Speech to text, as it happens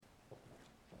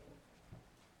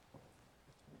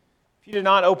If you did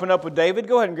not open up with David,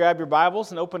 go ahead and grab your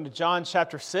Bibles and open to John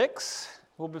chapter 6.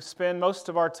 We'll spend most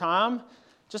of our time,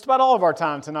 just about all of our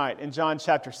time tonight, in John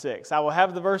chapter 6. I will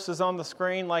have the verses on the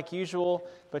screen like usual,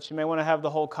 but you may want to have the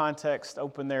whole context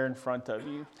open there in front of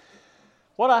you.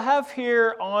 What I have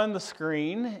here on the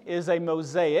screen is a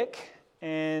mosaic,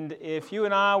 and if you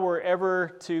and I were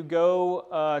ever to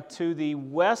go to the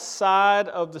west side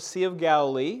of the Sea of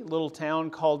Galilee, a little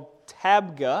town called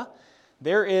Tabgha,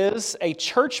 there is a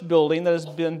church building that has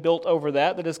been built over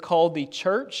that is called the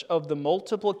Church of the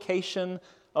Multiplication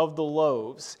of the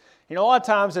Loaves. You know, a lot of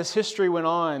times as history went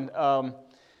on,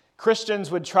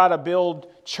 Christians would try to build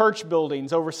church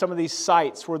buildings over some of these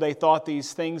sites where they thought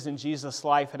these things in Jesus'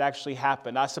 life had actually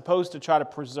happened. I suppose to try to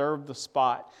preserve the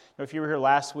spot. You know, if you were here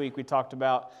last week, we talked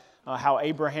about how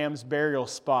Abraham's burial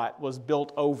spot was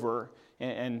built over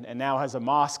and now has a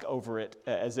mosque over it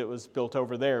as it was built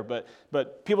over there.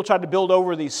 But people tried to build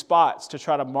over these spots to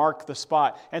try to mark the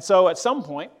spot. And so at some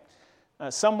point,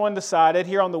 someone decided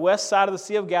here on the west side of the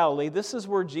Sea of Galilee, this is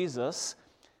where Jesus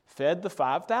fed the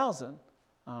 5,000,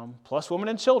 plus women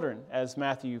and children, as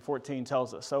Matthew 14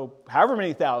 tells us. So however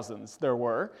many thousands there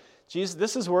were,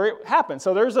 this is where it happened.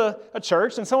 So there's a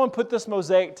church, and someone put this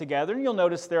mosaic together, and you'll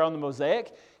notice there on the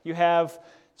mosaic, you have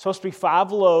supposed to be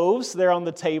 5 loaves there on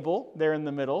the table, there in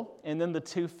the middle, and then the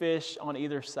 2 fish on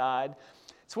either side.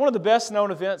 It's one of the best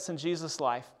known events in Jesus'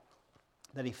 life,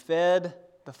 that he fed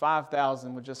the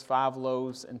 5,000 with just 5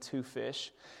 loaves and 2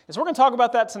 fish. And so we're going to talk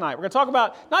about that tonight. We're going to talk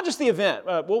about not just the event.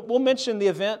 We'll mention the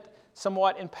event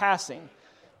somewhat in passing,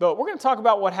 but we're going to talk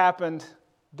about what happened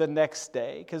the next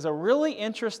day, because a really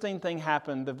interesting thing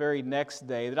happened the very next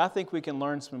day that I think we can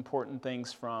learn some important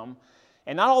things from.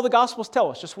 And not all the Gospels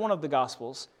tell us, just one of the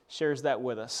Gospels shares that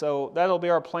with us. So that'll be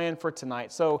our plan for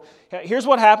tonight. So here's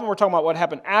what happened. We're talking about what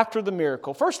happened after the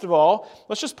miracle. First of all,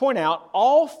 let's just point out,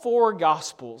 all 4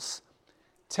 Gospels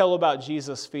tell about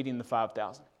Jesus feeding the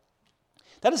 5,000.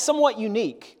 That is somewhat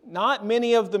unique. Not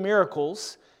many of the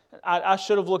miracles, I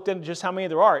should have looked into just how many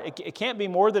there are. It can't be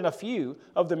more than a few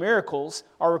of the miracles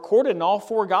are recorded in all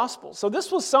 4 Gospels. So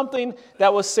this was something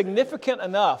that was significant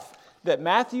enough that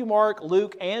Matthew, Mark,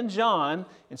 Luke, and John,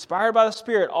 inspired by the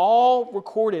Spirit, all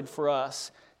recorded for us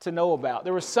to know about.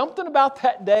 There was something about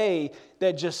that day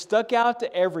that just stuck out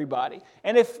to everybody.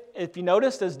 And if you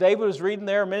noticed, as David was reading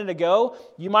there a minute ago,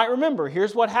 you might remember,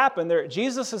 here's what happened. There,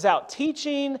 Jesus is out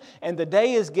teaching, and the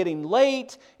day is getting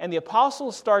late, and the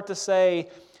apostles start to say,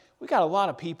 we got a lot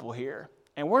of people here,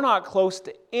 and we're not close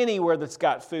to anywhere that's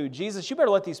got food. Jesus, you better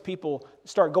let these people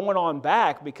start going on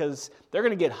back because they're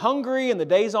going to get hungry and the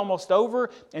day's almost over.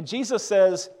 And Jesus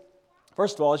says,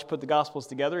 first of all, as you put the Gospels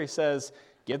together, he says,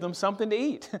 give them something to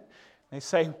eat. They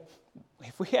say,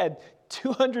 if we had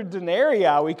 200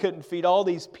 denarii, we couldn't feed all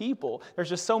these people. There's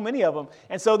just so many of them.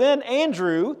 And so then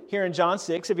Andrew, here in John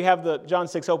 6, if you have the John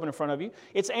 6 open in front of you,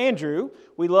 it's Andrew.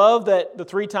 We love that the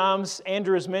 3 times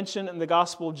Andrew is mentioned in the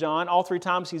Gospel of John, all 3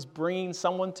 times he's bringing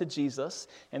someone to Jesus.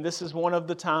 And this is one of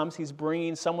the times he's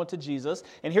bringing someone to Jesus.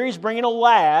 And here he's bringing a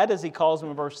lad, as he calls him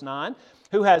in verse 9,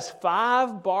 who has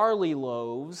 5 barley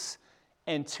loaves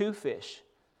and 2 fish.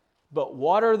 But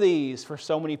what are these for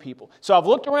so many people? So I've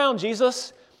looked around,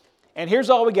 Jesus, and here's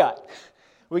all we got.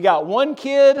 We got one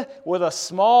kid with a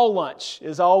small lunch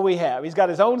is all we have. He's got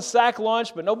his own sack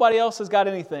lunch, but nobody else has got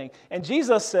anything. And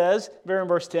Jesus says, there in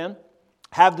verse 10,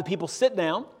 have the people sit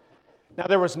down. Now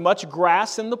there was much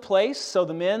grass in the place, so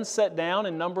the men sat down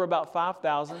in number about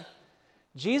 5,000.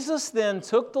 Jesus then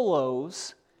took the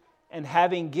loaves, and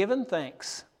having given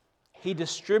thanks, he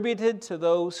distributed to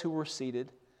those who were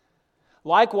seated.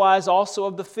 Likewise also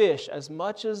of the fish, as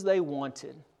much as they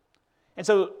wanted. And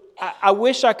so I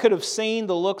wish I could have seen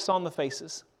the looks on the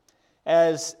faces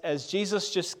as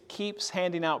Jesus just keeps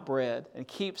handing out bread and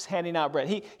keeps handing out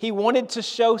bread. He wanted to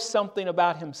show something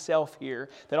about himself here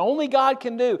that only God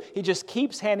can do. He just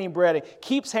keeps handing bread and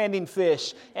keeps handing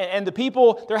fish. And the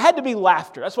people, there had to be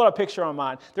laughter. That's what I picture on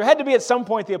mine. There had to be at some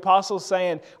point the apostles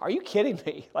saying, are you kidding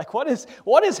me? Like what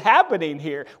is happening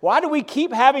here? Why do we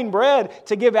keep having bread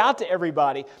to give out to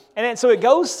everybody? And so it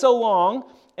goes so long.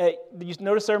 You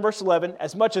notice there in verse 11,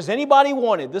 as much as anybody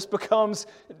wanted, this becomes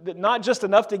not just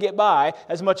enough to get by,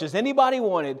 as much as anybody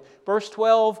wanted. Verse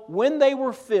 12, when they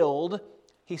were filled,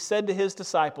 he said to his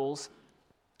disciples,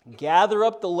 gather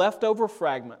up the leftover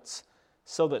fragments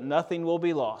so that nothing will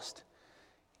be lost.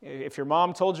 If your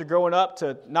mom told you growing up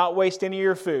to not waste any of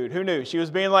your food, who knew? She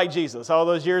was being like Jesus all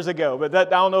those years ago. But I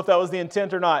don't know if that was the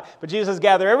intent or not. But Jesus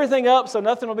gather everything up so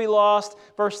nothing will be lost.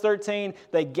 Verse 13,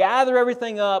 they gather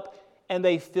everything up, and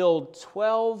they filled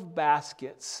 12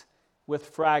 baskets with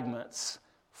fragments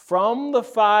from the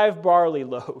 5 barley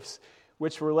loaves,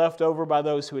 which were left over by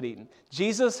those who had eaten.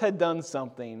 Jesus had done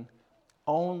something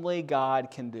only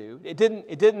God can do. It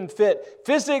didn't fit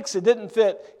physics, it didn't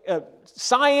fit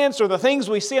science or the things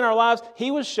we see in our lives.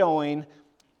 He was showing,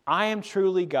 I am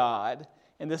truly God,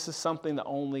 and this is something that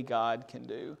only God can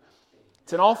do.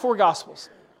 It's in all four Gospels.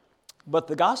 But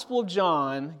the Gospel of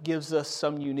John gives us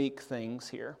some unique things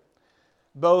here,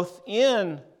 both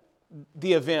in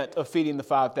the event of feeding the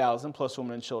 5,000 plus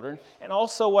women and children, and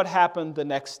also what happened the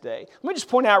next day. Let me just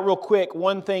point out real quick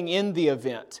one thing in the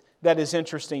event that is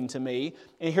interesting to me,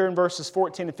 and here in verses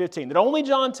 14 and 15, that only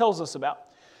John tells us about.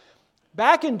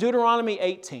 Back in Deuteronomy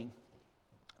 18,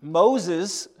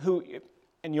 Moses,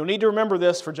 and you'll need to remember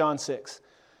this for John 6,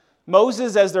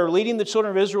 Moses, as they're leading the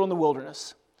children of Israel in the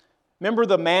wilderness, remember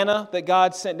the manna that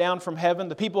God sent down from heaven?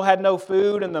 The people had no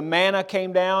food, and the manna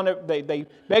came down. They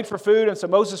begged for food, and so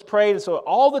Moses prayed. And so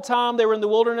all the time they were in the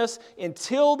wilderness,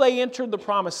 until they entered the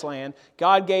promised land,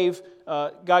 God gave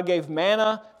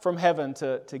manna from heaven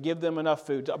to give them enough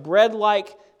food, a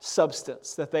bread-like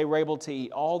substance that they were able to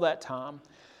eat all that time.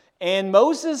 And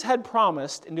Moses had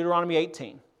promised in Deuteronomy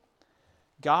 18,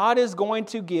 God is going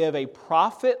to give a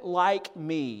prophet like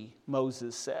me,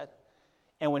 Moses said.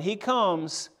 And when he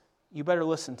comes, you better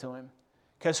listen to him,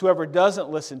 because whoever doesn't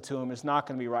listen to him is not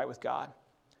going to be right with God.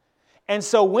 And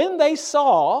so when they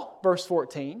saw, verse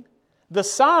 14, the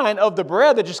sign of the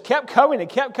bread that just kept coming and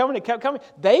kept coming and kept coming,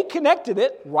 they connected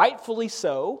it, rightfully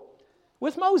so,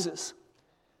 with Moses.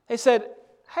 They said,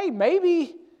 hey,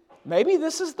 maybe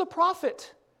this is the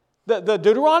prophet. The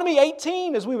Deuteronomy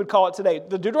 18, as we would call it today,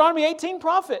 the Deuteronomy 18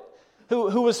 prophet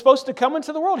who was supposed to come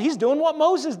into the world. He's doing what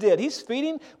Moses did. He's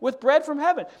feeding with bread from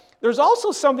heaven. There's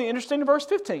also something interesting in verse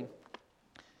 15.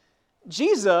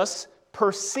 Jesus,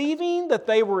 perceiving that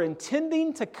they were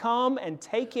intending to come and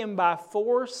take him by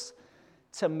force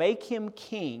to make him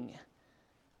king,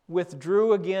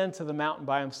 withdrew again to the mountain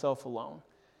by himself alone.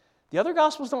 The other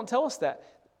Gospels don't tell us that.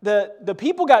 The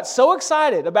people got so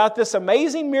excited about this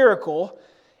amazing miracle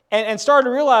and started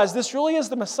to realize this really is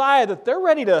the Messiah that they're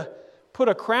ready to put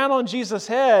a crown on Jesus'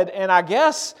 head and I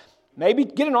guess maybe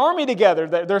get an army together,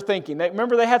 they're thinking.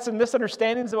 Remember, they had some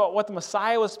misunderstandings about what the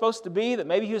Messiah was supposed to be, that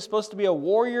maybe he was supposed to be a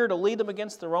warrior to lead them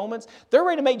against the Romans. They're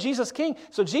ready to make Jesus king,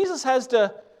 so Jesus has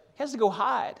to go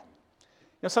hide.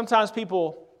 You know, sometimes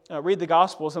people read the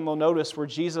Gospels and they'll notice where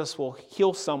Jesus will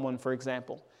heal someone, for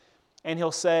example, and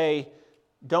he'll say,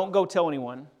 don't go tell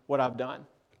anyone what I've done.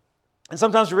 And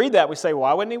sometimes we read that, we say,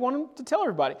 why wouldn't he want him to tell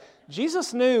everybody?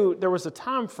 Jesus knew there was a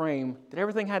time frame that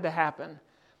everything had to happen.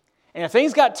 And if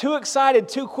things got too excited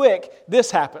too quick,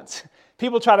 this happens.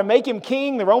 People try to make him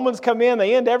king, the Romans come in,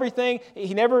 they end everything.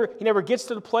 He never gets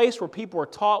to the place where people are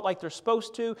taught like they're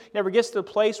supposed to. He never gets to the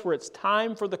place where it's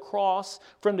time for the cross,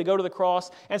 for him to go to the cross.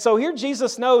 And so here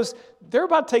Jesus knows they're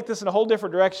about to take this in a whole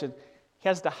different direction. He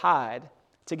has to hide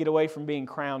to get away from being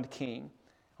crowned king.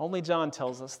 Only John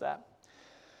tells us that.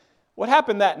 What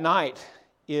happened that night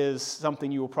is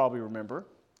something you will probably remember.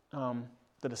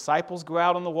 The disciples go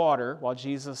out on the water while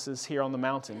Jesus is here on the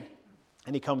mountain,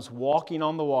 and he comes walking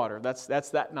on the water. That's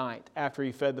that night after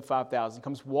he fed the 5,000. He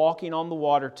comes walking on the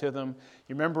water to them.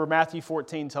 You remember Matthew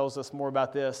 14 tells us more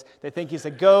about this. They think he's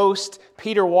a ghost.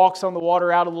 Peter walks on the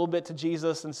water out a little bit to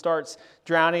Jesus and starts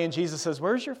drowning, and Jesus says,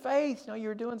 where's your faith? You know,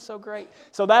 you're doing so great.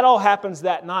 So that all happens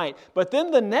that night. But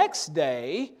then the next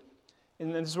day,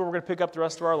 and this is where we're going to pick up the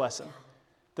rest of our lesson.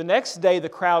 The next day, the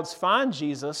crowds find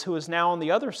Jesus, who is now on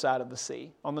the other side of the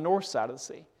sea, on the north side of the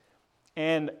sea.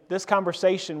 And this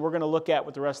conversation we're going to look at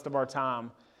with the rest of our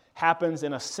time happens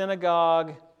in a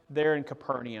synagogue there in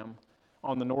Capernaum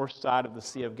on the north side of the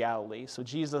Sea of Galilee. So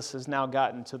Jesus has now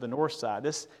gotten to the north side.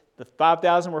 The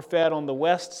 5,000 were fed on the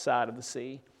west side of the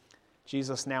sea.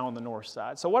 Jesus now on the north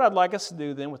side. So what I'd like us to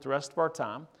do then with the rest of our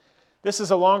time, this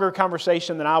is a longer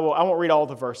conversation than I won't read all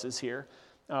the verses here.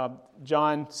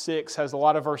 John 6 has a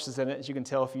lot of verses in it, as you can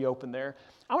tell if you open there.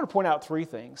 I want to point out three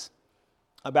things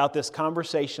about this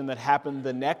conversation that happened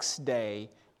the next day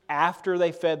after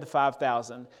they fed the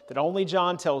 5,000 that only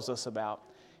John tells us about.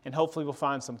 And hopefully we'll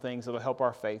find some things that will help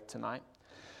our faith tonight.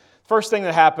 First thing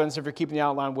that happens, if you're keeping the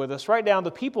outline with us, write down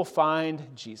the people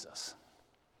find Jesus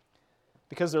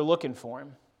because they're looking for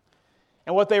him.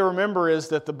 And what they remember is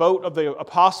that the boat of the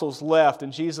apostles left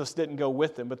and Jesus didn't go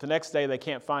with them. But the next day they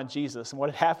can't find Jesus. And what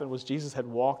had happened was Jesus had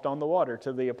walked on the water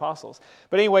to the apostles.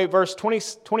 But anyway, verse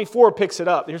 24 picks it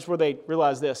up. Here's where they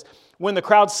realize this. When the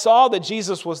crowd saw that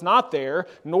Jesus was not there,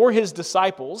 nor his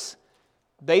disciples,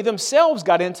 they themselves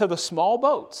got into the small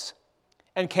boats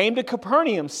and came to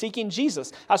Capernaum seeking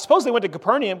Jesus. I suppose they went to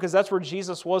Capernaum because that's where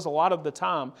Jesus was a lot of the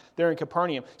time there in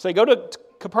Capernaum. So they go to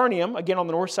Capernaum, again on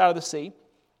the north side of the sea.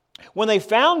 When they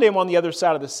found him on the other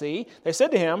side of the sea, they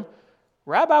said to him,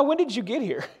 Rabbi, when did you get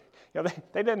here?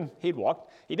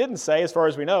 He didn't say, as far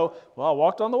as we know, well, I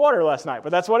walked on the water last night. But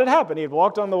that's what had happened. He had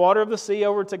walked on the water of the sea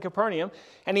over to Capernaum.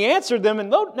 And he answered them, and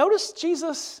notice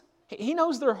Jesus, he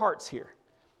knows their hearts here.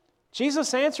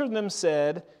 Jesus answered them and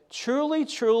said, Truly,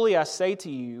 truly, I say to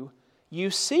you, you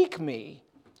seek me,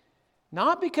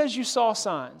 not because you saw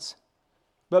signs,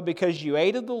 but because you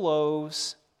ate of the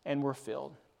loaves and were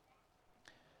filled.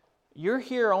 You're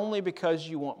here only because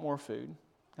you want more food.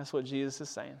 That's what Jesus is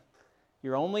saying.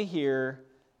 You're only here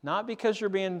not because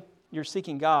you're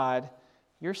seeking God,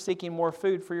 you're seeking more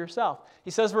food for yourself.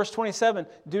 He says, verse 27,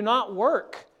 do not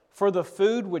work for the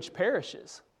food which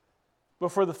perishes, but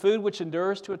for the food which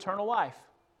endures to eternal life,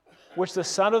 which the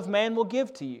Son of Man will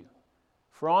give to you.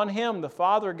 For on him the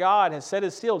Father God has set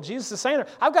his seal. Jesus is saying,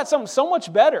 I've got something so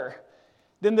much better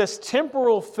than this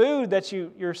temporal food that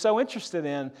you're so interested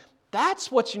in.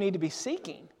 That's what you need to be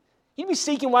seeking. You need to be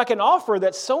seeking what I can offer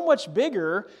that's so much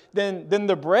bigger than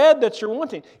the bread that you're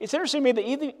wanting. It's interesting to me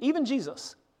that even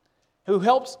Jesus, who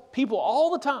helps people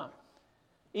all the time,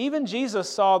 even Jesus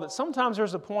saw that sometimes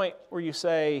there's a point where you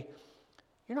say,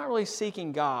 you're not really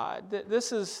seeking God.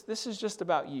 This is just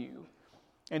about you.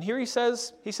 And here he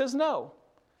says no.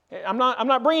 I'm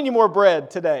not bringing you more bread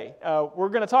today. We're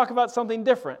going to talk about something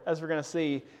different, as we're going to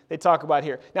see they talk about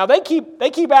here. Now, they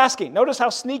keep asking. Notice how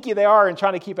sneaky they are in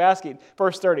trying to keep asking.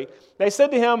 Verse 30. They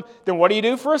said to him, then what do you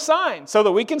do for a sign so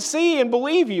that we can see and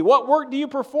believe you? What work do you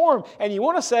perform? And you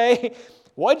want to say,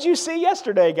 what did you see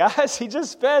yesterday, guys? He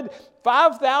just fed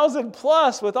 5,000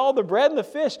 plus with all the bread and the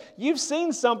fish. You've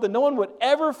seen something no one would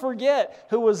ever forget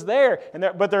who was there.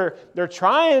 But they're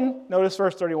trying, notice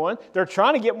verse 31, they're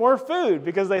trying to get more food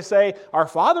because they say, our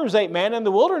fathers ate manna in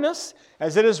the wilderness.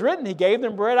 As it is written, he gave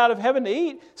them bread out of heaven to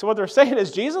eat. So what they're saying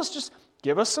is, Jesus, just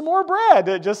give us some more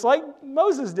bread, just like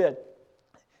Moses did.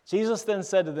 Jesus then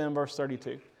said to them, verse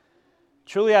 32,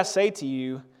 truly I say to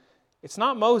you, it's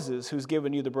not Moses who's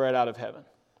given you the bread out of heaven,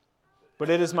 but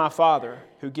it is my Father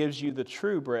who gives you the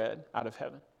true bread out of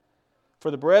heaven. For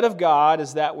the bread of God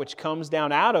is that which comes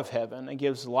down out of heaven and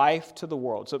gives life to the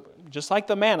world. So just like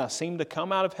the manna seemed to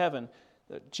come out of heaven,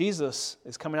 Jesus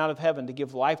is coming out of heaven to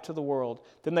give life to the world.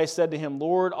 Then they said to him,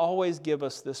 Lord, always give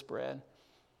us this bread.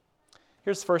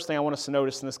 Here's the first thing I want us to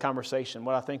notice in this conversation,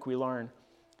 what I think we learn.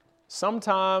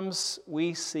 Sometimes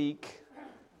we seek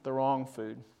the wrong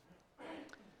food.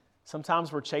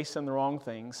 Sometimes we're chasing the wrong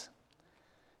things.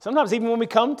 Sometimes even when we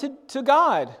come to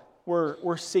God,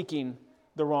 we're seeking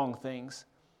the wrong things.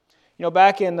 You know,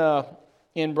 back in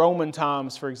Roman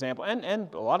times, for example,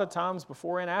 and a lot of times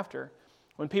before and after,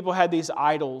 when people had these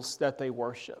idols that they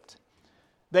worshipped,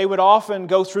 they would often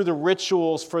go through the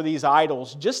rituals for these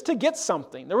idols just to get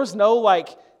something. There was no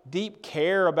deep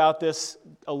care about this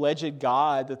alleged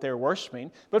god that they're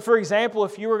worshiping. But for example,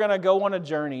 if you were going to go on a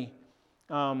journey,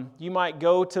 you might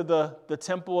go to the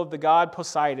temple of the god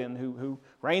Poseidon who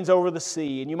reigns over the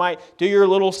sea, and you might do your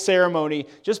little ceremony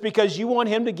just because you want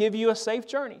him to give you a safe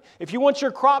journey. If you want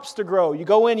your crops to grow, you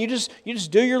go in, you just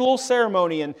do your little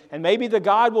ceremony, and maybe the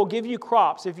god will give you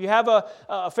crops. If you have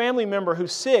a family member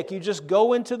who's sick, you just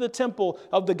go into the temple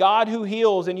of the god who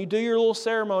heals, and you do your little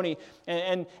ceremony.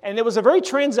 And it was a very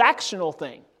transactional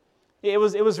thing. It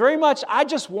was very much, I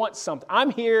just want something.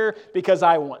 I'm here because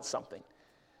I want something.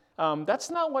 That's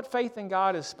not what faith in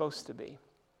God is supposed to be.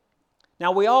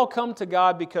 Now, we all come to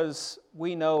God because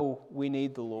we know we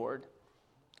need the Lord.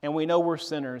 And we know we're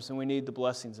sinners and we need the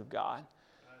blessings of God.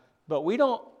 But we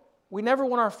never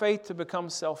want our faith to become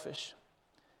selfish.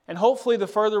 And hopefully the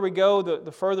further we go,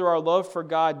 the further our love for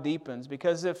God deepens.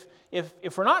 Because if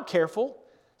we're not careful,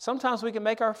 sometimes we can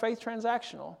make our faith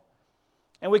transactional.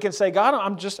 And we can say, God,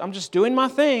 I'm just doing my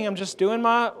thing. I'm just doing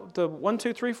the 1,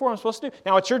 2, 3, 4 I'm supposed to do.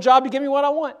 Now it's your job to give me what I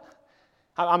want.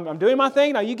 I'm doing my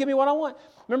thing. Now you give me what I want.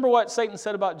 Remember what Satan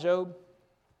said about Job?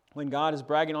 When God is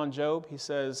bragging on Job, he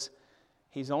says,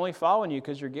 he's only following you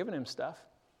because you're giving him stuff.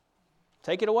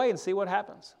 Take it away and see what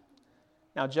happens.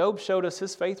 Now Job showed us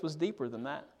his faith was deeper than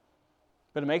that.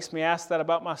 But it makes me ask that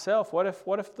about myself. What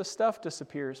if the stuff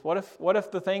disappears? What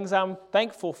if the things I'm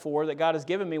thankful for that God has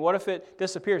given me, what if it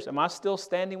disappears? Am I still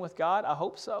standing with God? I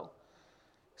hope so.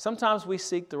 Sometimes we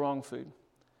seek the wrong food.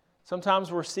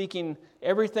 Sometimes we're seeking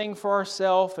everything for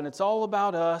ourselves, and it's all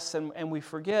about us, and we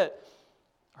forget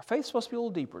our faith's supposed to be a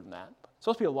little deeper than that. It's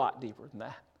supposed to be a lot deeper than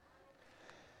that.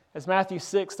 As Matthew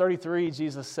 6:33,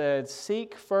 Jesus said,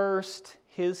 seek first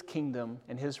His kingdom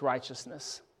and His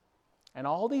righteousness, and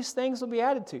all these things will be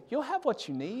added to you. You'll have what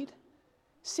you need.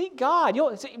 Seek God.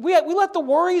 We let the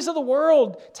worries of the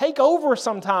world take over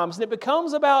sometimes, and it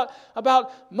becomes about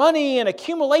money and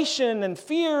accumulation and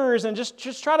fears, and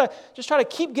just try to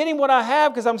keep getting what I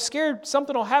have because I'm scared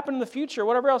something will happen in the future,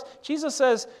 whatever else. Jesus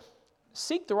says,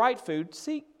 seek the right food,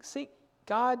 seek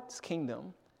God's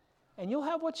kingdom, and you'll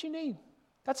have what you need.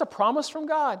 That's a promise from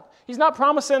God. He's not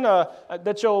promising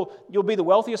that you'll be the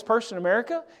wealthiest person in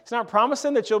America. He's not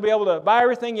promising that you'll be able to buy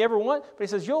everything you ever want. But He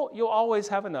says you'll always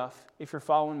have enough if you're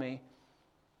following me.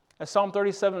 As Psalm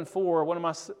 37:4, one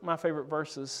of my favorite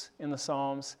verses in the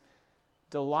Psalms,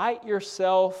 delight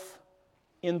yourself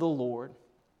in the Lord.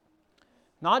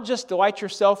 Not just delight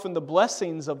yourself in the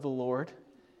blessings of the Lord.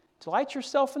 Delight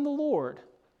yourself in the Lord,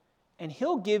 and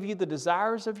He'll give you the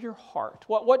desires of your heart.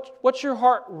 What's your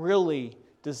heart really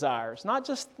desires, not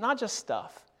just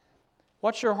stuff.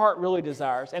 What your heart really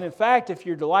desires. And in fact, if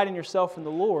you're delighting yourself in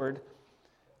the Lord,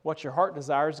 what your heart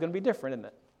desires is going to be different, isn't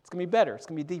it? It's going to be better. It's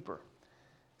going to be deeper.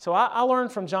 So I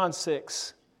learned from John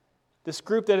 6, this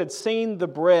group that had seen the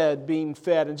bread being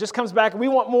fed and just comes back and we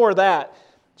want more of that.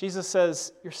 Jesus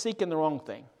says, you're seeking the wrong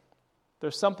thing.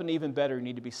 There's something even better you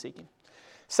need to be seeking.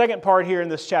 Second part here in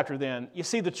this chapter then, you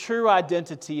see the true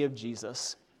identity of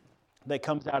Jesus that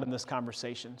comes out in this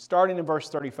conversation. Starting in verse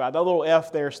 35. That little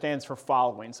F there stands for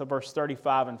following. So verse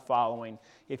 35 and following,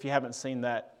 if you haven't seen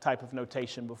that type of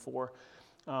notation before.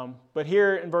 But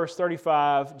here in verse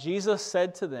 35, Jesus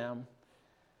said to them,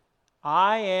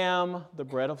 I am the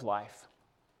bread of life.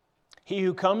 He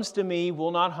who comes to me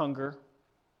will not hunger,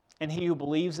 and he who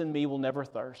believes in me will never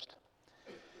thirst.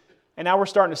 And now we're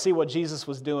starting to see what Jesus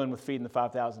was doing with feeding the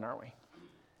 5,000, aren't we?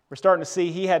 We're starting to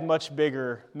see He had much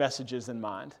bigger messages in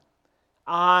mind.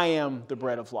 I am the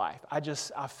bread of life. I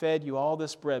fed you all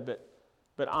this bread,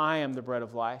 but I am the bread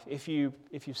of life. If you've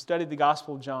studied the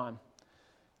Gospel of John,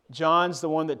 John's the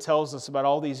one that tells us about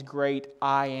all these great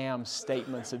I am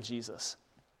statements of Jesus.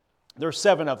 There are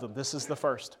 7 of them. This is the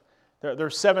first. There are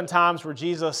 7 times where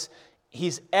Jesus,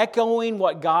 He's echoing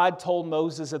what God told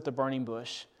Moses at the burning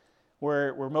bush.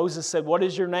 Where Moses said, what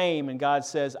is your name? And God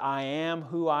says, I am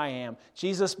who I am.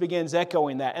 Jesus begins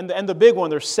echoing that. And the big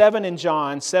one, there's 7 in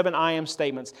John, 7 I am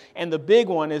statements. And the big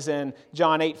one is in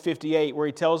John 8:58, where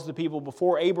He tells the people,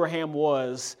 before Abraham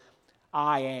was,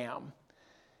 I am.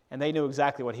 And they knew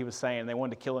exactly what He was saying. They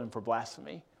wanted to kill Him for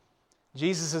blasphemy.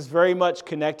 Jesus is very much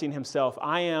connecting Himself.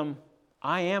 I am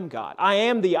God. I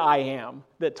am the I am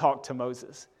that talked to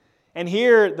Moses. And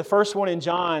here, the first one in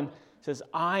John says,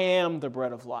 I am the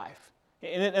bread of life.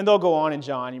 And they'll go on in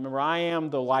John. You remember, I am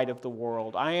the light of the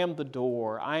world. I am the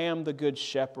door. I am the good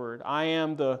shepherd. I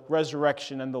am the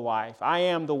resurrection and the life. I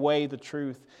am the way, the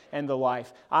truth, and the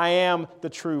life. I am the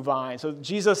true vine. So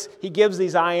Jesus, He gives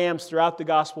these I ams throughout the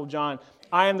Gospel of John.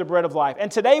 I am the bread of life.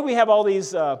 And today we have all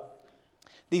these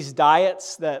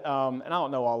diets that, and I don't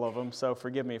know all of them, so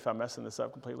forgive me if I'm messing this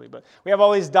up completely, but we have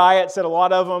all these diets that a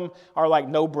lot of them are like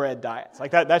no bread diets.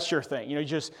 Like that's your thing. You know,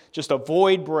 just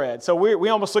avoid bread. So we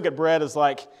almost look at bread as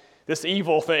like this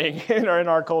evil thing in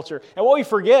our culture. And what we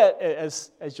forget,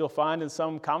 as you'll find in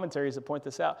some commentaries that point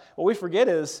this out, what we forget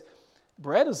is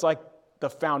bread is like the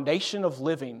foundation of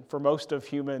living for most of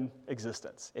human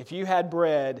existence. If you had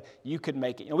bread, you could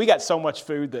make it. You know, we got so much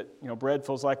food that, you know, bread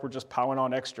feels like we're just piling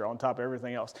on extra on top of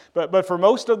everything else. But for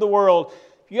most of the world,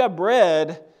 if you have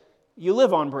bread, you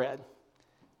live on bread.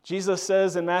 Jesus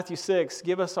says in Matthew 6,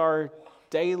 give us our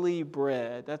daily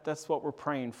bread. That's what we're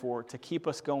praying for, to keep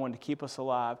us going, to keep us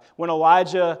alive. When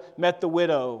Elijah met the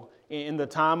widow in the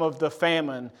time of the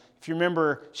famine, if you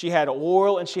remember, she had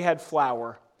oil and she had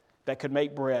flour that could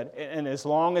make bread. And as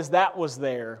long as that was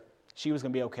there, she was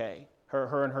going to be okay.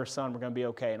 Her and her son were going to be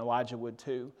okay, and Elijah would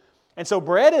too. And so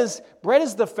bread is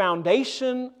the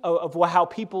foundation of how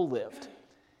people lived.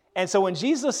 And so when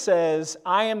Jesus says,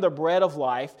 I am the bread of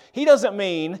life, He doesn't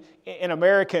mean, in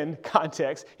American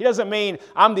context, He doesn't mean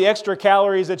I'm the extra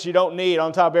calories that you don't need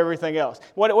on top of everything else.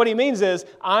 What He means is,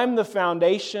 I'm the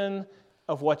foundation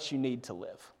of what you need to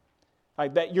live.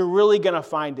 Like that, you're really going to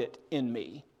find it in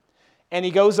me. And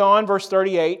He goes on, verse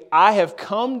 38, I have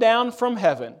come down from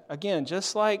heaven. Again,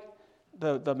 just like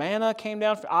the manna came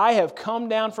down, I have come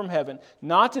down from heaven,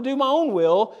 not to do my own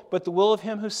will, but the will of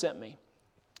Him who sent me.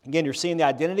 Again, you're seeing the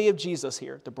identity of Jesus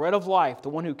here, the bread of life, the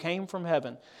one who came from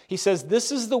heaven. He says, this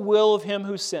is the will of Him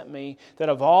who sent me, that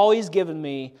of all He's given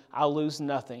me, I'll lose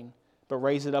nothing, but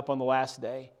raise it up on the last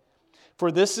day.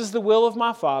 For this is the will of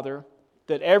my Father,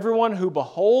 that everyone who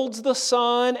beholds the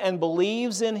Son and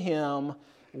believes in Him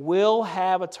will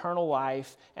have eternal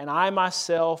life, and I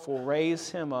myself will raise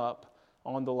him up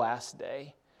on the last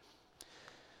day.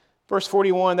 Verse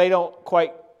 41, they don't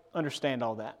quite understand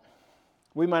all that.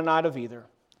 We might not have either.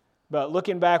 But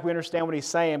looking back, we understand what he's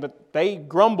saying. But they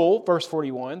grumble, verse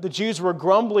 41. The Jews were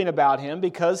grumbling about him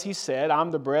because he said,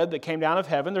 I'm the bread that came down of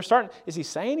heaven. They're starting, is he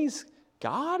saying he's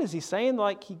God? Is he saying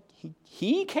like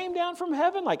he came down from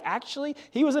heaven? Like actually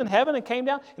he was in heaven and came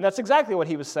down? And that's exactly what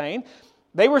he was saying.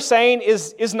 They were saying,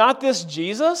 is not this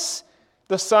Jesus,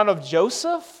 the son of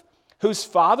Joseph, whose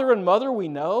father and mother we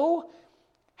know?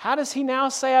 How does he now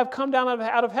say, I've come down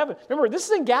out of heaven? Remember, this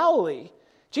is in Galilee.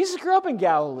 Jesus grew up in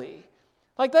Galilee.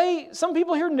 Like some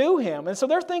people here knew him. And so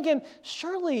they're thinking,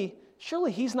 surely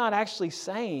he's not actually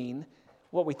saying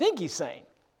what we think he's saying.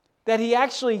 That he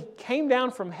actually came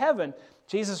down from heaven.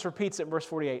 Jesus repeats it in verse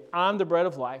 48. I'm the bread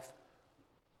of life.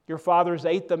 Your fathers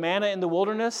ate the manna in the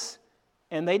wilderness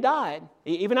and they died.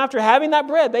 Even after having that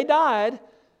bread, they died.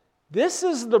 This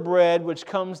is the bread which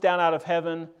comes down out of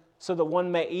heaven so that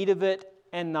one may eat of it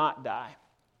and not die.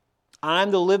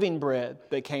 I'm the living bread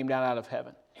that came down out of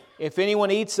heaven. If anyone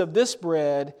eats of this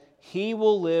bread, he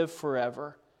will live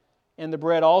forever. And the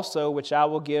bread also, which I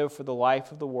will give for the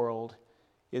life of the world,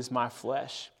 is my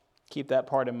flesh. Keep that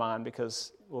part in mind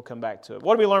because we'll come back to it.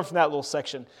 What do we learn from that little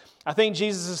section? I think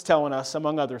Jesus is telling us,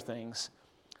 among other things,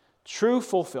 true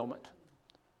fulfillment,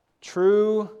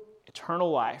 true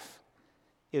eternal life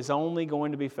is only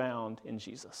going to be found in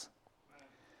Jesus.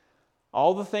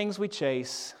 All the things we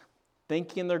chase,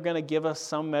 thinking they're going to give us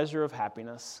some measure of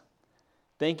happiness,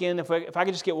 thinking if I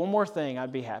could just get one more thing,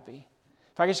 I'd be happy.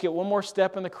 If I could just get one more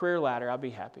step in the career ladder, I'd be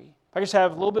happy. If I could just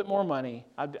have a little bit more money,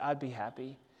 I'd be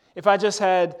happy. If I just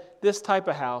had this type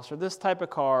of house or this type of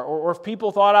car, or if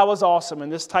people thought I was awesome in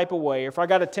this type of way, or if I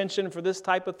got attention for this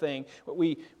type of thing,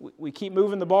 we keep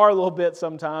moving the bar a little bit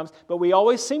sometimes, but we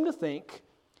always seem to think,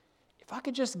 if I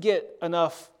could just get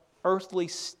enough earthly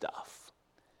stuff,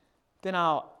 then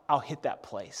I'll hit that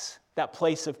place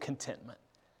of contentment,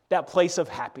 that place of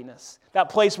happiness, that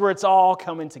place where it's all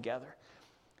coming together.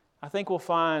 I think we'll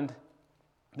find,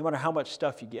 no matter how much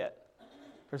stuff you get,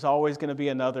 there's always going to be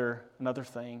another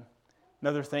thing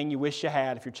you wish you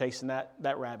had if you're chasing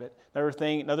that rabbit,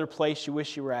 another place you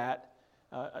wish you were at,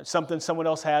 something someone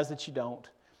else has that you don't.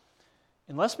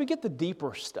 Unless we get the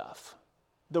deeper stuff,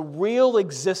 the real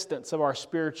existence of our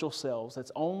spiritual selves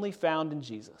that's only found in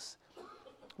Jesus,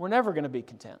 we're never going to be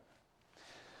content.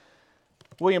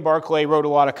 William Barclay wrote a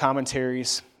lot of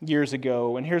commentaries years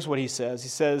ago, and here's what he says. He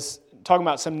says, talking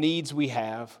about some needs we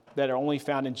have that are only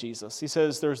found in Jesus. He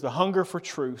says there's the hunger for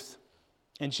truth,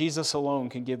 and Jesus alone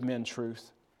can give men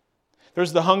truth.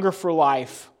 There's the hunger for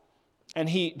life, and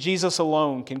Jesus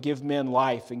alone can give men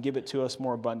life and give it to us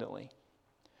more abundantly.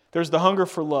 There's the hunger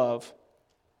for love,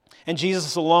 and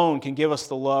Jesus alone can give us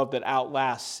the love that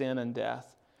outlasts sin and death.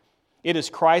 It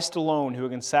is Christ alone who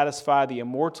can satisfy the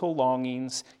immortal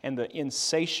longings and the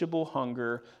insatiable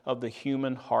hunger of the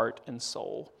human heart and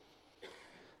soul.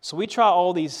 So we try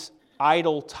all these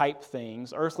idol type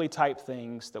things, earthly type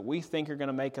things that we think are going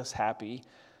to make us happy.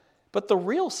 But the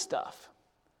real stuff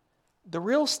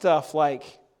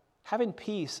like having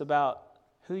peace about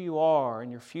who you are and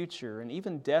your future and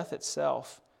even death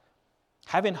itself,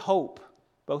 having hope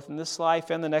both in this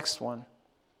life and the next one,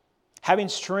 having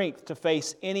strength to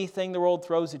face anything the world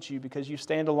throws at you because you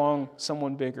stand along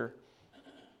someone bigger,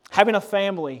 having a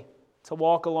family to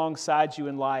walk alongside you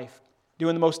in life,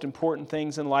 doing the most important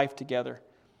things in life together.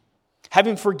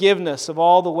 Having forgiveness of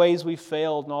all the ways we've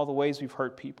failed and all the ways we've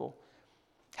hurt people.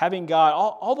 Having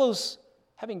God,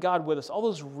 having God with us, all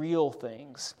those real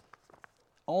things,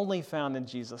 only found in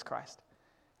Jesus Christ.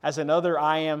 As another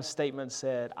I am statement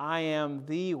said, I am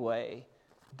the way,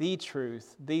 the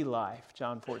truth, the life.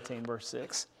 John 14, verse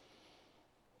 6.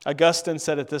 Augustine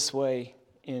said it this way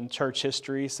in church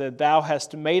history. He said, Thou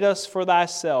hast made us for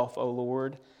thyself, O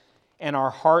Lord, and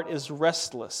our heart is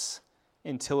restless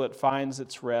until it finds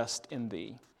its rest in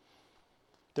Thee.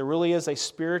 There really is a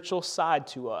spiritual side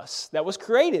to us that was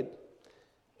created,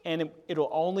 and it'll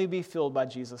only be filled by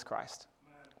Jesus Christ.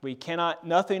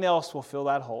 Nothing else will fill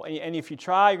that hole. And if you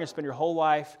try, you're going to spend your whole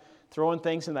life throwing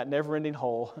things in that never-ending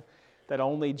hole that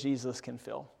only Jesus can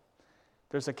fill.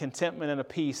 There's a contentment and a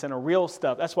peace and a real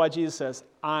stuff. That's why Jesus says,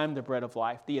 I'm the bread of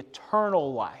life, the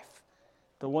eternal life,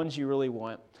 the ones you really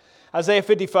want. Isaiah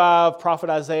 55, prophet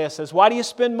Isaiah says, why do you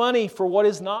spend money for what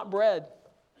is not bread?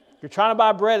 You're trying to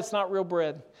buy bread, it's not real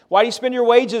bread. Why do you spend your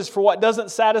wages for what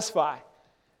doesn't satisfy?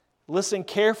 Listen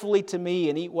carefully to me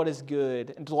and eat what is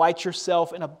good, and delight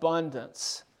yourself in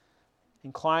abundance.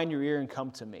 Incline your ear and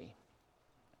come to me.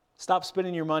 Stop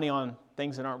spending your money on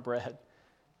things that aren't bread.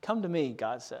 Come to me,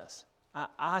 God says.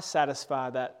 I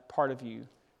satisfy that part of you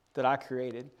that I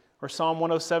created. Or Psalm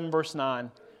 107, verse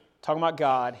 9, talking about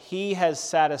God. He has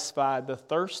satisfied the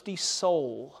thirsty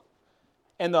soul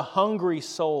and the hungry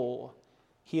soul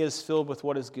He is filled with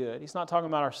what is good. He's not talking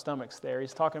about our stomachs there.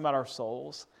 He's talking about our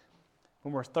souls.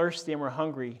 When we're thirsty and we're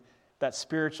hungry, that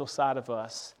spiritual side of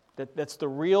us, that's the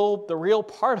real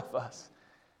part of us.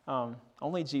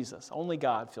 Only Jesus, only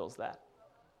God feels that.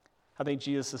 I think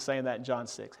Jesus is saying that in John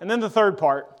 6. And then the third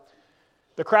part,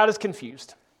 the crowd is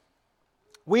confused.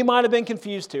 We might have been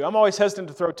confused too. I'm always hesitant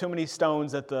to throw too many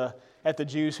stones at the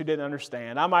Jews who didn't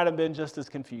understand. I might have been just as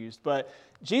confused. But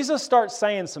Jesus starts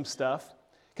saying some stuff.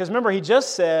 Because remember, he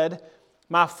just said,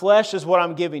 my flesh is what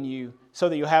I'm giving you so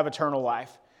that you have eternal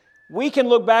life. We can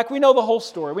look back. We know the whole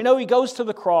story. We know he goes to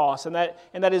the cross and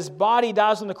that his body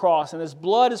dies on the cross and his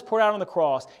blood is poured out on the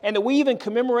cross. And that we even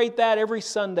commemorate that every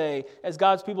Sunday as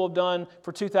God's people have done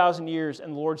for 2,000 years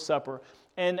in the Lord's Supper.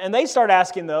 And they start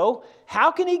asking, though,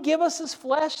 how can he give us his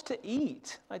flesh to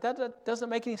eat? Like that doesn't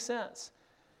make any sense.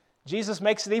 Jesus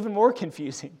makes it even more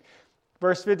confusing.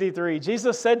 Verse 53,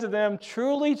 Jesus said to them,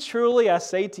 truly, truly, I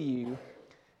say to you,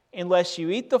 unless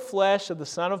you eat the flesh of the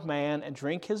Son of Man and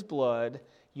drink his blood,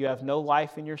 you have no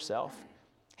life in yourself.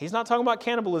 He's not talking about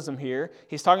cannibalism here.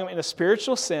 He's talking about in a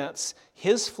spiritual sense.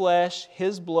 His flesh,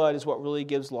 his blood is what really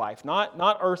gives life,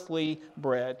 not earthly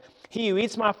bread. He who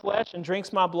eats my flesh and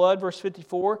drinks my blood, verse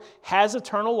 54, has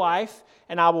eternal life,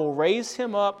 and I will raise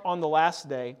him up on the last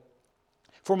day.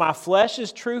 For my flesh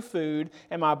is true food,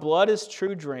 and my blood is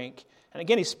true drink. And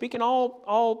again, he's speaking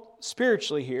all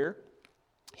spiritually here.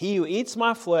 He who eats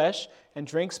my flesh and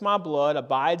drinks my blood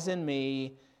abides in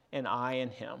me, and I in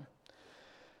him.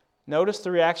 Notice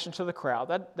the reaction to the crowd.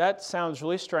 That sounds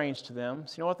really strange to them.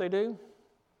 So you know what they do?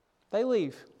 They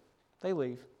leave. They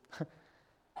leave.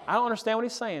 I don't understand what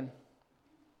he's saying.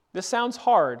 This sounds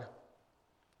hard,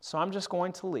 so I'm just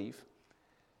going to leave.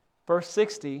 Verse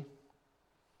 60,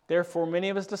 therefore many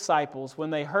of his disciples, when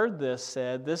they heard this,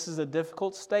 said, this is a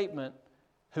difficult statement.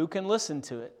 Who can listen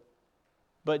to it?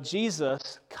 But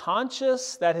Jesus,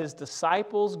 conscious that his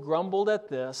disciples grumbled at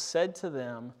this, said to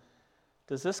them,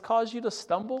 does this cause you to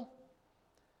stumble?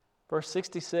 Verse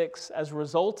 66, as a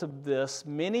result of this,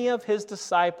 many of his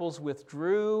disciples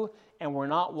withdrew and were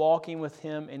not walking with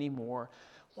him anymore.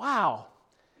 Wow.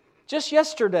 Just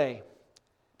yesterday,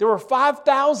 there were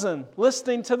 5,000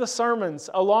 listening to the sermons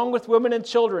along with women and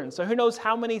children. So who knows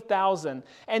how many thousand.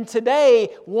 And today,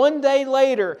 one day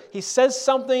later, he says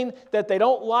something that they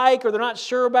don't like or they're not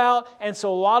sure about. And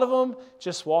so a lot of them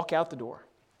just walk out the door.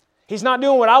 He's not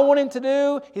doing what I want him to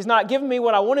do. He's not giving me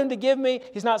what I want him to give me.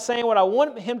 He's not saying what I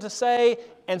want him to say.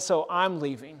 And so I'm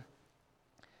leaving.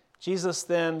 Jesus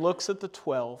then looks at the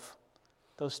 12.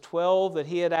 Those 12 that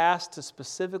he had asked to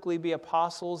specifically be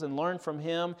apostles and learn from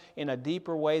him in a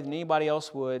deeper way than anybody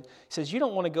else would. He says, you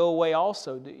don't want to go away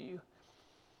also, do you?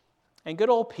 And good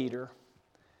old Peter,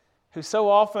 who so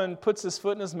often puts his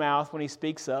foot in his mouth when he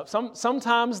speaks up.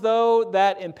 Sometimes, though,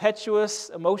 that impetuous,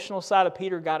 emotional side of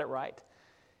Peter got it right.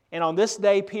 And on this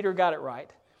day, Peter got it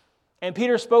right. And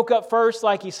Peter spoke up first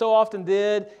like he so often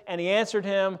did, and he answered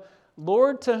him,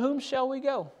 Lord, to whom shall we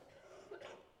go?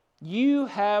 You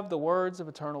have the words of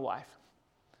eternal life.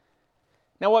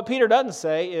 Now, what Peter doesn't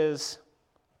say is,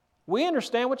 we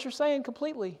understand what you're saying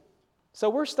completely, so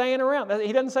we're staying around.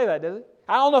 He doesn't say that, does he?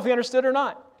 I don't know if he understood or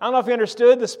not. I don't know if he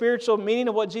understood the spiritual meaning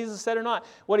of what Jesus said or not.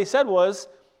 What he said was,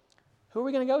 who are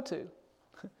we going to go to?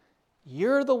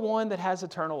 You're the one that has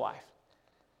eternal life.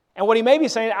 And what he may be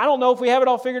saying, I don't know if we have it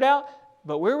all figured out,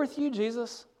 but we're with you,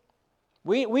 Jesus.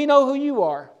 We know who you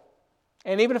are.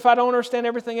 And even if I don't understand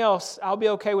everything else, I'll be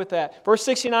okay with that. Verse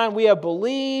 69, we have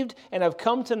believed and have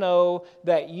come to know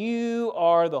that you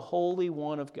are the Holy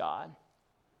One of God.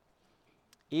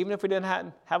 Even if we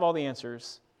didn't have all the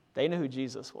answers, they knew who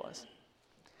Jesus was.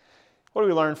 What do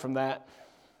we learn from that?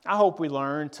 I hope we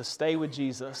learn to stay with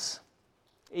Jesus,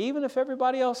 even if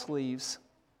everybody else leaves.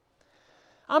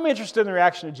 I'm interested in the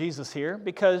reaction of Jesus here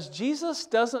because Jesus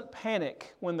doesn't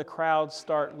panic when the crowds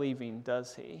start leaving,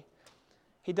 does he?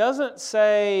 He doesn't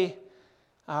say,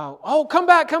 oh, come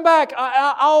back.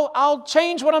 I'll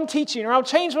change what I'm teaching or I'll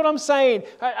change what I'm saying.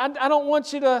 I don't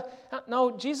want you to.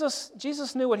 No, Jesus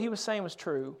knew what he was saying was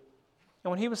true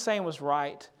and what he was saying was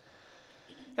right.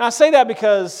 And I say that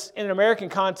because in an American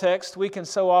context, we can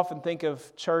so often think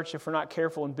of church, if we're not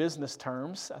careful, in business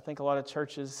terms. I think a lot of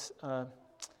churches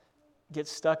get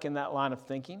stuck in that line of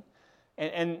thinking.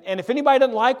 And if anybody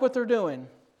doesn't like what they're doing,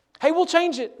 hey, we'll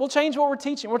change it. We'll change what we're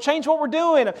teaching. We'll change what we're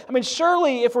doing. I mean,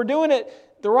 surely if we're doing it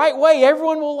the right way,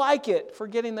 everyone will like it,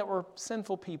 forgetting that we're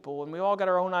sinful people and we all got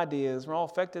our own ideas. We're all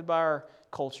affected by our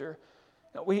culture.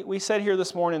 We said here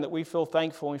this morning that we feel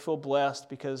thankful and we feel blessed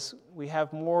because we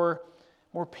have more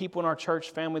people in our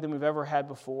church family than we've ever had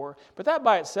before. But that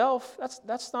by itself,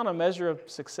 that's not a measure of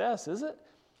success, is it?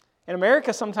 In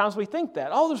America, sometimes we think that.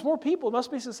 Oh, there's more people. It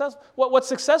must be successful. What's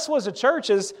successful as a church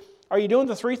is, are you doing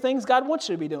the three things God wants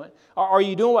you to be doing? Are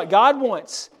you doing what God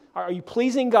wants? Are you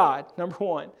pleasing God? Number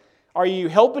one. Are you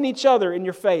helping each other in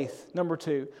your faith? Number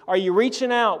two. Are you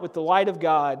reaching out with the light of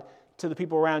God to the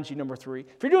people around you? Number three.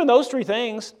 If you're doing those three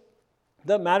things, it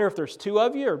doesn't matter if there's 2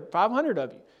 of you or 500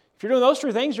 of you. If you're doing those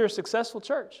three things, you're a successful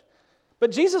church.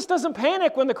 But Jesus doesn't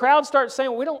panic when the crowd starts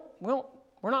saying,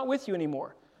 we're not with you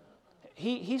anymore.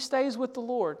 He stays with the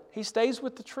Lord. He stays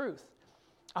with the truth.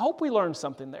 I hope we learned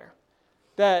something there.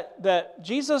 That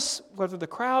Jesus, whether the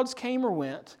crowds came or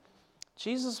went,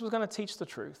 Jesus was going to teach the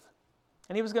truth.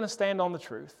 And He was going to stand on the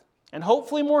truth. And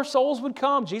hopefully more souls would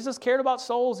come. Jesus cared about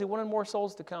souls. He wanted more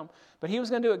souls to come. But He was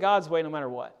going to do it God's way no matter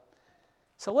what.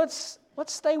 So let's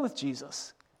stay with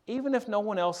Jesus, even if no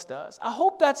one else does. I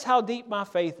hope that's how deep my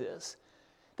faith is.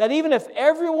 That even if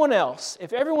everyone else in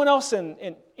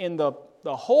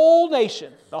the whole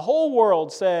nation, the whole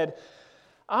world said,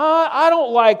 I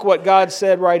don't like what God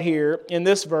said right here in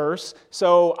this verse,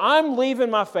 so I'm leaving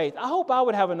my faith. I hope I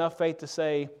would have enough faith to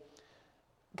say,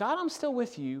 God, I'm still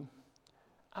with you.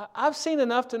 I've seen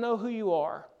enough to know who you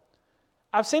are.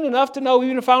 I've seen enough to know,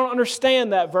 even if I don't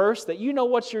understand that verse, that you know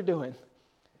what you're doing.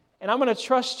 And I'm going to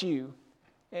trust you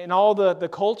in all the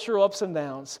cultural ups and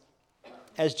downs.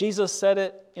 As Jesus said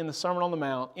it in the Sermon on the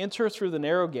Mount, enter through the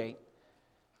narrow gate.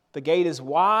 The gate is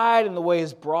wide and the way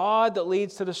is broad that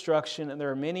leads to destruction, and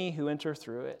there are many who enter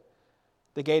through it.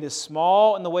 The gate is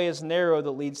small and the way is narrow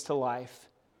that leads to life,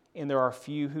 and there are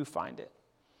few who find it.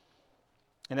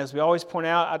 And as we always point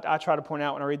out, I try to point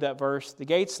out when I read that verse, the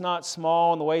gate's not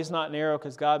small and the way's not narrow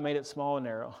because God made it small and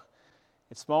narrow.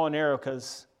 It's small and narrow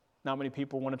because not many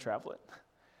people want to travel it.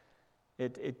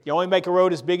 You only make a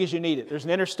road as big as you need it. There's an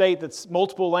interstate that's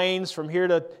multiple lanes from here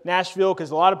to Nashville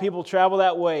because a lot of people travel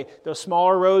that way. Those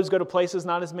smaller roads go to places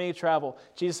not as many travel.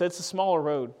 Jesus said it's a smaller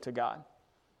road to God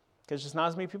because just not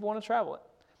as many people want to travel it.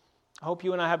 I hope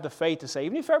you and I have the faith to say,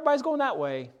 even if everybody's going that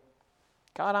way,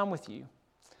 God, I'm with you.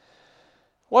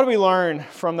 What do we learn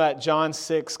from that John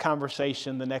 6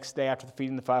 conversation the next day after the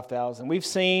feeding the 5,000? We've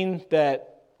seen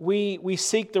that we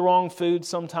seek the wrong food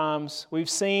sometimes. We've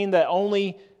seen that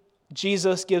only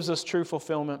Jesus gives us true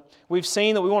fulfillment. We've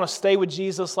seen that we want to stay with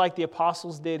Jesus like the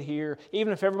apostles did here,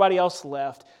 even if everybody else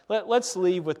left. Let's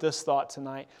leave with this thought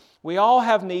tonight. We all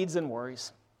have needs and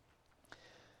worries.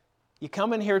 You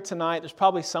come in here tonight, there's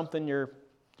probably something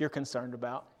you're concerned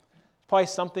about. There's probably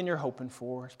something you're hoping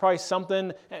for. It's probably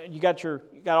something, you got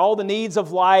all the needs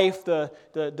of life,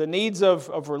 the needs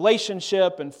of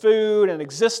relationship and food and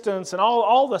existence and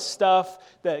all the stuff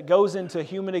that goes into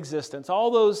human existence.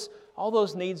 All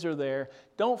those needs are there.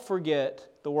 Don't forget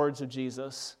the words of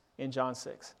Jesus in John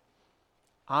 6.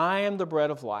 I am the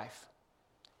bread of life.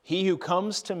 He who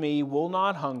comes to me will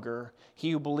not hunger.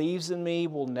 He who believes in me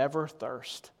will never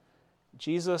thirst.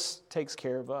 Jesus takes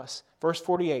care of us. Verse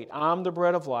 48, I'm the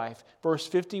bread of life. Verse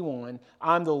 51,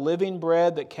 I'm the living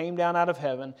bread that came down out of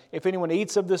heaven. If anyone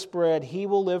eats of this bread, he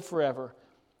will live forever.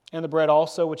 And the bread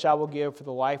also which I will give for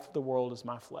the life of the world is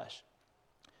my flesh.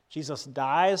 Jesus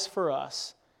dies for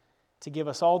us to give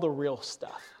us all the real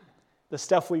stuff, the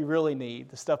stuff we really need,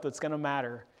 the stuff that's going to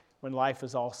matter when life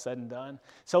is all said and done.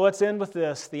 So let's end with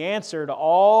this. The answer to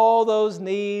all those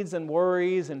needs and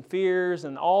worries and fears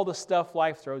and all the stuff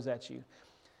life throws at you,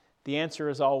 the answer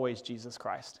is always Jesus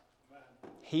Christ.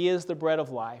 He is the bread of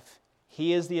life.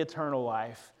 He is the eternal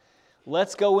life.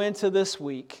 Let's go into this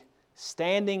week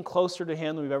standing closer to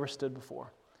Him than we've ever stood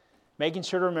before, making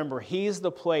sure to remember He's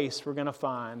the place we're going to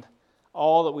find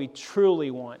all that we truly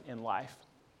want in life,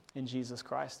 in Jesus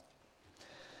Christ.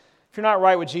 If you're not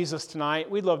right with Jesus tonight,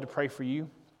 we'd love to pray for you.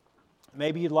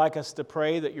 Maybe you'd like us to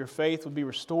pray that your faith would be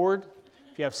restored.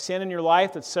 If you have sin in your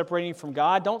life that's separating you from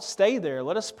God, don't stay there.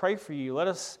 Let us pray for you. Let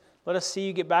us see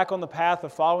you get back on the path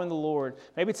of following the Lord.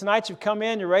 Maybe tonight you've come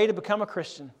in, you're ready to become a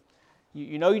Christian.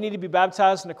 You know you need to be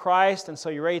baptized into Christ, and so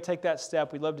you're ready to take that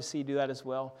step. We'd love to see you do that as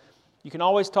well. You can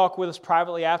always talk with us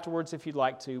privately afterwards if you'd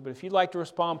like to, but if you'd like to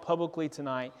respond publicly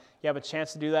tonight, you have a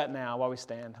chance to do that now while we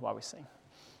stand, while we sing.